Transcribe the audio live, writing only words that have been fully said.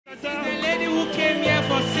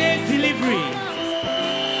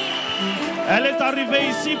Elle est arrivée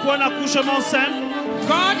ici pour un accouchement simple.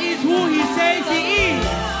 God is who He says He is.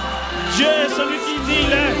 Dieu est celui qui dit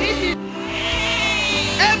il est.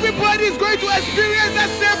 Everybody is going to experience that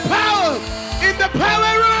same power in the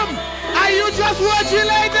power room. Are you just watching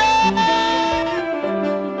like that?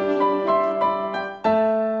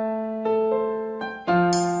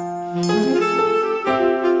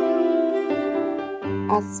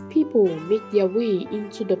 As people make their way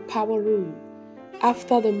into the power room,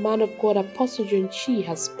 after the man of God Apostle Johnchi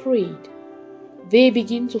has prayed, they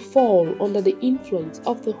begin to fall under the influence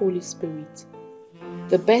of the Holy Spirit.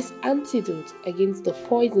 The best antidote against the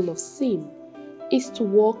poison of sin is to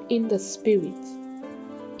walk in the Spirit.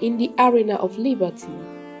 In the arena of liberty,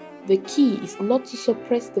 the key is not to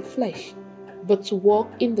suppress the flesh, but to walk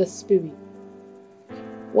in the Spirit.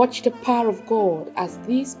 Watch the power of God as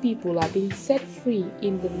these people are being set free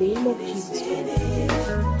in the name of Jesus Christ.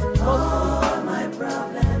 All my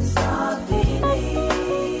problems are finished.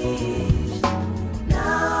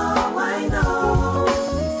 Now I know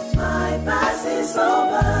my past is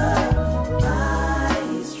over. By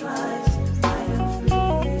His stripes I am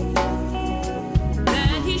free.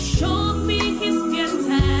 Then He showed me His pierced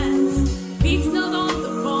hands, feet nailed on the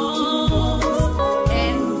bones,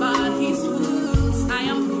 and by His wounds I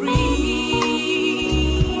am free.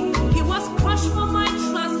 He was crushed for my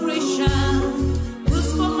transgression,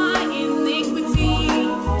 bruised for my iniquity,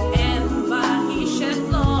 and by His shed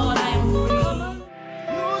blood I am free.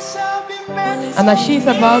 And as she is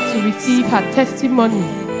about to receive her testimony,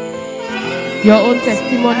 your own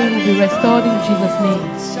testimony will be restored in Jesus' name.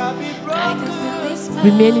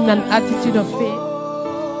 Remain in an attitude of faith.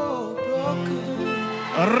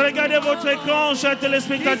 Regardez votre écran, chers This is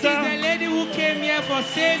téléspectateurs. the lady who came here for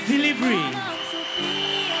safe delivery.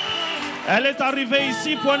 Elle est arrivée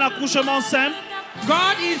ici pour un accouchement simple.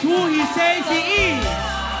 God is who He says He is.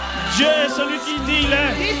 Dieu est celui qui dit il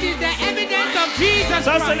est. This is the evidence of Jesus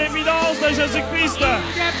Ça, c'est Christ. l'évidence de Jésus-Christ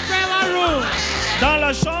The power room. dans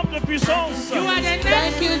la chambre de puissance. You are the next.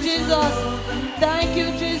 Thank you, Jesus. Thank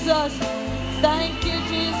you, Jesus. Thank you,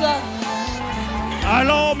 Jesus.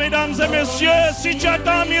 Alors, mesdames et messieurs, si tu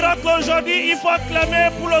attends un miracle aujourd'hui, il faut acclamer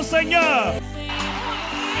pour le Seigneur.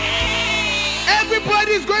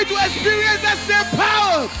 Everybody is going to experience that same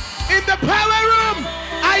power in the power room.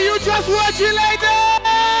 Are you just watching like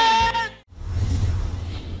that?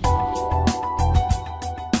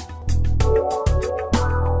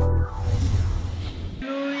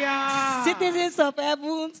 Hallelujah. Citizens of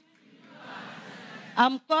heaven,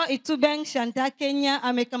 I'm called Itubeng Shanta, Kenya.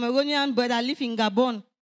 I'm a Cameroonian, but I live in Gabon.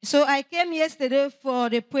 So I came yesterday for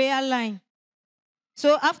the prayer line.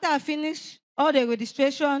 So after I finished all the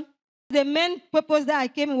registration, the main purpose that I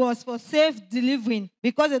came was for safe delivering,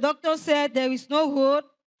 because the doctor said there is no road.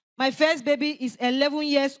 My first baby is 11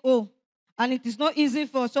 years old, and it is not easy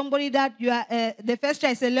for somebody that you are the first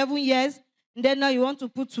child is 11 years, and then now you want to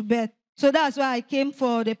put to bed. So that's why I came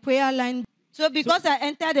for the prayer line. So because I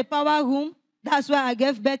entered the power room, that's why I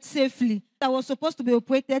gave birth safely. I was supposed to be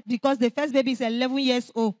operated because the first baby is 11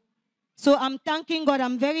 years old. So I'm thanking God.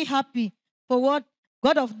 I'm very happy for what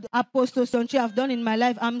God of Apostle Johnchi have done in my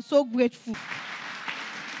life. I'm so grateful.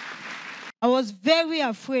 I was very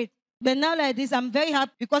afraid. But now like this, I'm very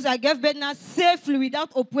happy because I gave birth now safely without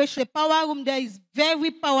operation. The power room there is very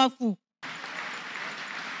powerful.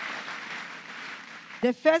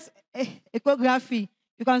 The first echography,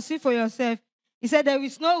 you can see for yourself. He said there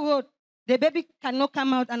is no road. The baby cannot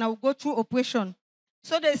come out and I will go through operation.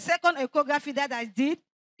 So the second echography that I did,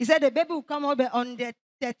 he said the baby will come out on the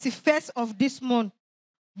 31st of this month.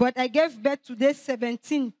 But I gave birth today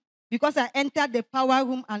 17 because I entered the power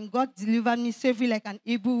room and God delivered me safely like an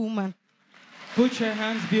Hebrew woman. Put your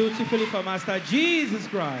hands beautifully for Master Jesus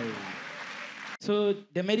Christ. So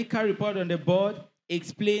the medical report on the board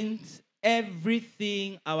explains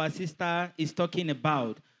everything our sister is talking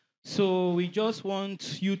about. So we just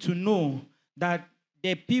want you to know that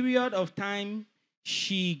the period of time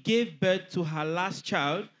she gave birth to her last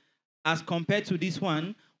child as compared to this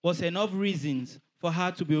one was enough reasons for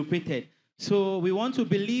her to be operated. So we want to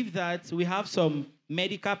believe that we have some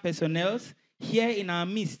medical personnel here in our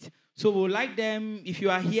midst. So we would like them, if you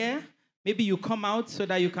are here, maybe you come out so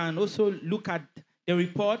that you can also look at the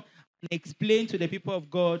report and explain to the people of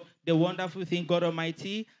God the wonderful thing God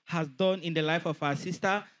Almighty has done in the life of our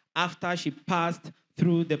sister after she passed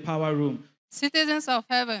through the power room. Citizens of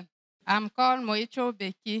heaven, I'm called Moicho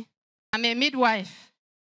Beki. I'm a midwife.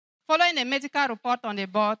 Following a medical report on the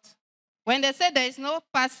board, when they said there is no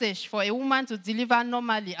passage for a woman to deliver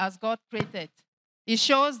normally as God created, it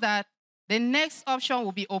shows that the next option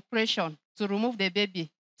will be operation to remove the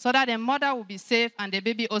baby so that the mother will be safe and the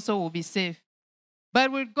baby also will be safe.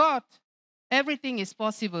 But with God, everything is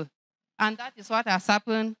possible. And that is what has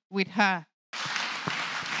happened with her.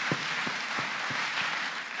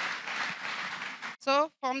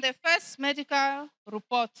 So from the first medical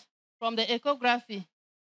report, from the echography,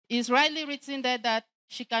 it's rightly written there that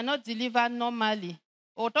she cannot deliver normally.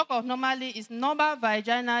 Or talk of normally is normal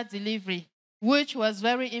vaginal delivery, which was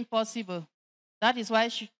very impossible. That is why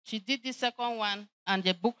she did the second one, and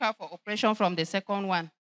they booked her for operation from the second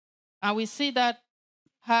one. And we see that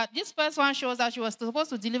this first one shows that she was supposed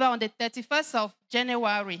to deliver on the 31st of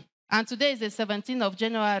January, and today is the 17th of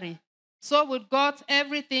January. So with God,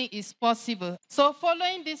 everything is possible. So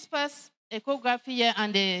following this first echography here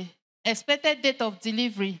and the expected date of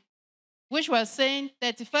delivery, which was saying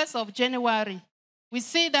 31st of January, we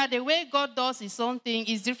see that the way God does his own thing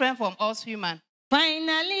is different from us humans.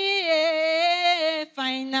 Finally,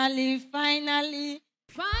 finally, finally.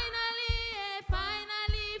 Finally,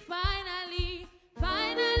 finally, finally,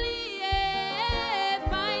 finally,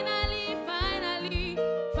 finally, finally,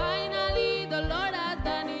 finally, the Lord has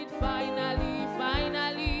done it. Finally,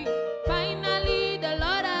 finally, finally, the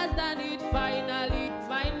Lord has done it. Finally,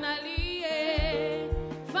 finally,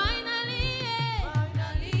 finally,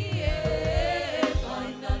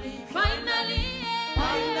 finally, finally,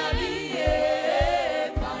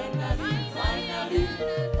 finally,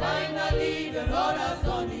 finally, the Lord has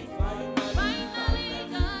done it.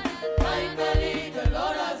 Finally, the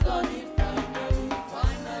Lord has done it. Finally,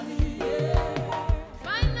 finally,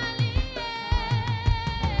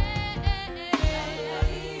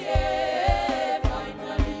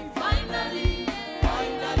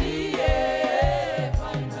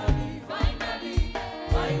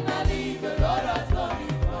 finally, the Lord has done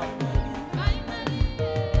it.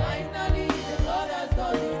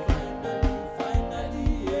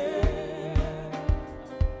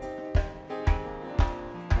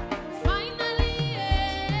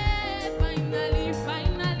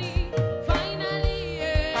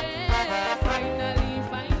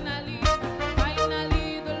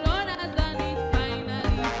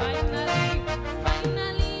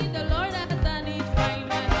 Finally, the Lord has done it.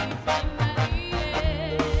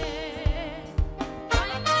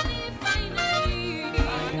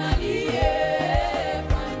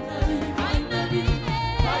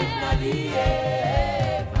 Finally,